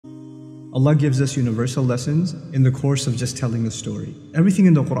Allah gives us universal lessons in the course of just telling a story. Everything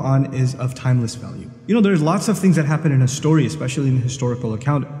in the Quran is of timeless value. You know, there's lots of things that happen in a story, especially in a historical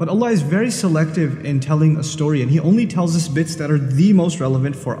account, but Allah is very selective in telling a story, and He only tells us bits that are the most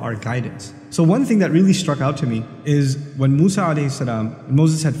relevant for our guidance. So one thing that really struck out to me is when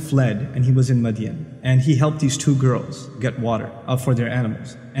Moses had fled and he was in Madian, and he helped these two girls get water for their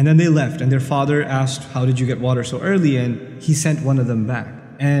animals. And then they left, and their father asked, how did you get water so early? And he sent one of them back.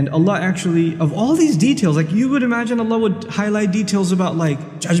 And Allah actually, of all these details, like you would imagine Allah would highlight details about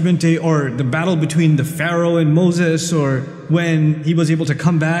like Judgment Day or the battle between the Pharaoh and Moses, or when he was able to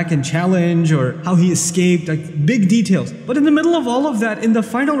come back and challenge, or how he escaped, like big details. But in the middle of all of that, in the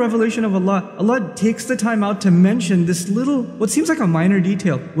final revelation of Allah, Allah takes the time out to mention this little, what seems like a minor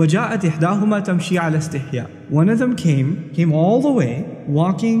detail. وَجَاءَتْ إِحْدَاهُمَا تَمْشِي عَلَى اسْتِحْيَاءٍ. One of them came all the way,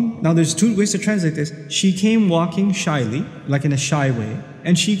 walking. Now there's two ways to translate this. She came walking shyly, like in a shy way,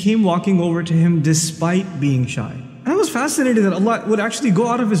 and she came walking over to him despite being shy. And I was fascinated that Allah would actually go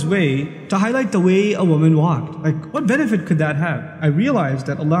out of His way to highlight the way a woman walked. Like, what benefit could that have? I realized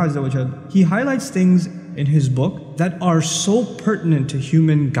that Allah Azza wa Jal, He highlights things in His book that are so pertinent to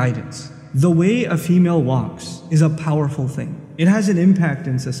human guidance. The way a female walks is a powerful thing. It has an impact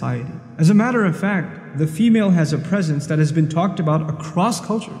in society. As a matter of fact, the female has a presence that has been talked about across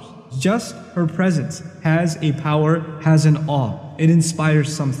cultures. Just her presence has a power, has an awe. It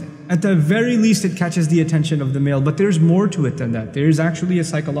inspires something. At the very least, it catches the attention of the male, but there's more to it than that. There's actually a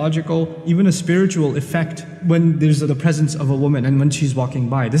psychological, even a spiritual effect when there's the presence of a woman and when she's walking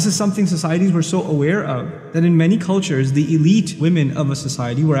by. This is something societies were so aware of that in many cultures, the elite women of a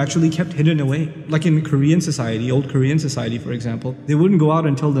society were actually kept hidden away. Like in Korean society, old Korean society, for example, they wouldn't go out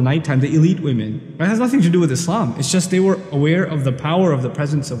until the nighttime, the elite women. It has nothing to do with Islam. It's just they were aware of the power of the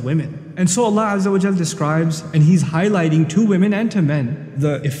presence of women. And so Allah Azza wa Jal describes, and He's highlighting to women and to men,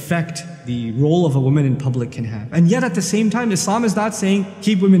 the effect the role of a woman in public can have. And yet at the same time, Islam is not saying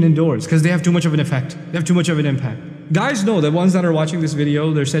keep women indoors because they have too much of an effect. They have too much of an impact. Guys know, the ones that are watching this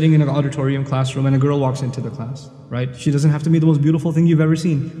video, they're sitting in an auditorium classroom and a girl walks into the class, right? She doesn't have to be the most beautiful thing you've ever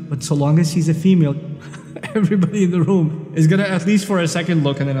seen. But so long as she's a female, everybody in the room is gonna at least for a second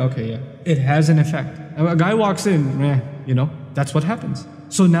look and then, okay, yeah, it has an effect. And a guy walks in, you know, that's what happens.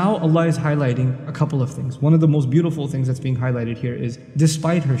 So now Allah is highlighting a couple of things. One of the most beautiful things that's being highlighted here is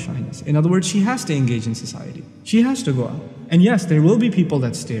despite her shyness. In other words, she has to engage in society. She has to go out. And yes, there will be people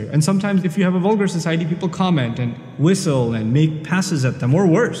that stare. And sometimes if you have a vulgar society, people comment and whistle and make passes at them, or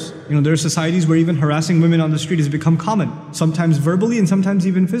worse. You know, there are societies where even harassing women on the street has become common. Sometimes verbally and sometimes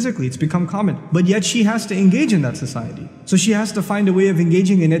even physically, it's become common. But yet she has to engage in that society. So she has to find a way of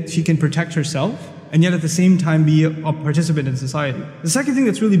engaging in it. She can protect herself, and yet at the same time be a participant in society. The second thing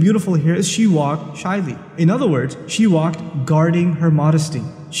that's really beautiful here is she walked shyly. In other words, she walked guarding her modesty.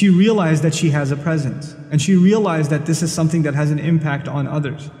 She realized that she has a presence, and she realized that this is something that has an impact on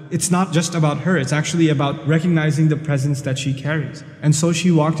others. It's not just about her, it's actually about recognizing the presence that she carries. And so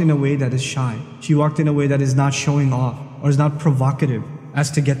she walked in a way that is shy. She walked in a way that is not showing off, or is not provocative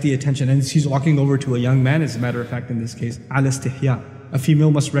as to get the attention. And she's walking over to a young man, as a matter of fact in this case, al-istihya. A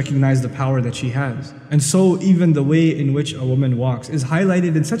female must recognize the power that she has. And so even the way in which a woman walks is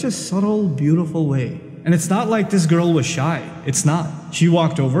highlighted in such a subtle, beautiful way. And it's not like this girl was shy. It's not. She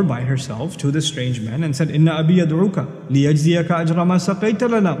walked over by herself to this strange man and said, Inna abi yad'uka liyajziyaka ajra ma saqayta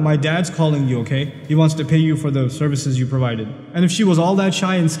lana. My dad's calling you, okay? He wants to pay you for the services you provided. And if she was all that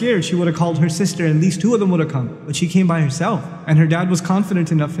shy and scared, she would have called her sister and at least two of them would have come. But she came by herself. And her dad was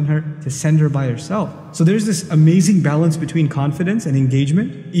confident enough in her to send her by herself. So there's this amazing balance between confidence and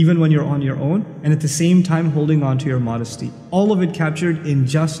engagement, even when you're on your own, and at the same time holding on to your modesty. All of it captured in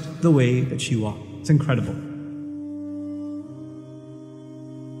just the way that she walked. It's incredible.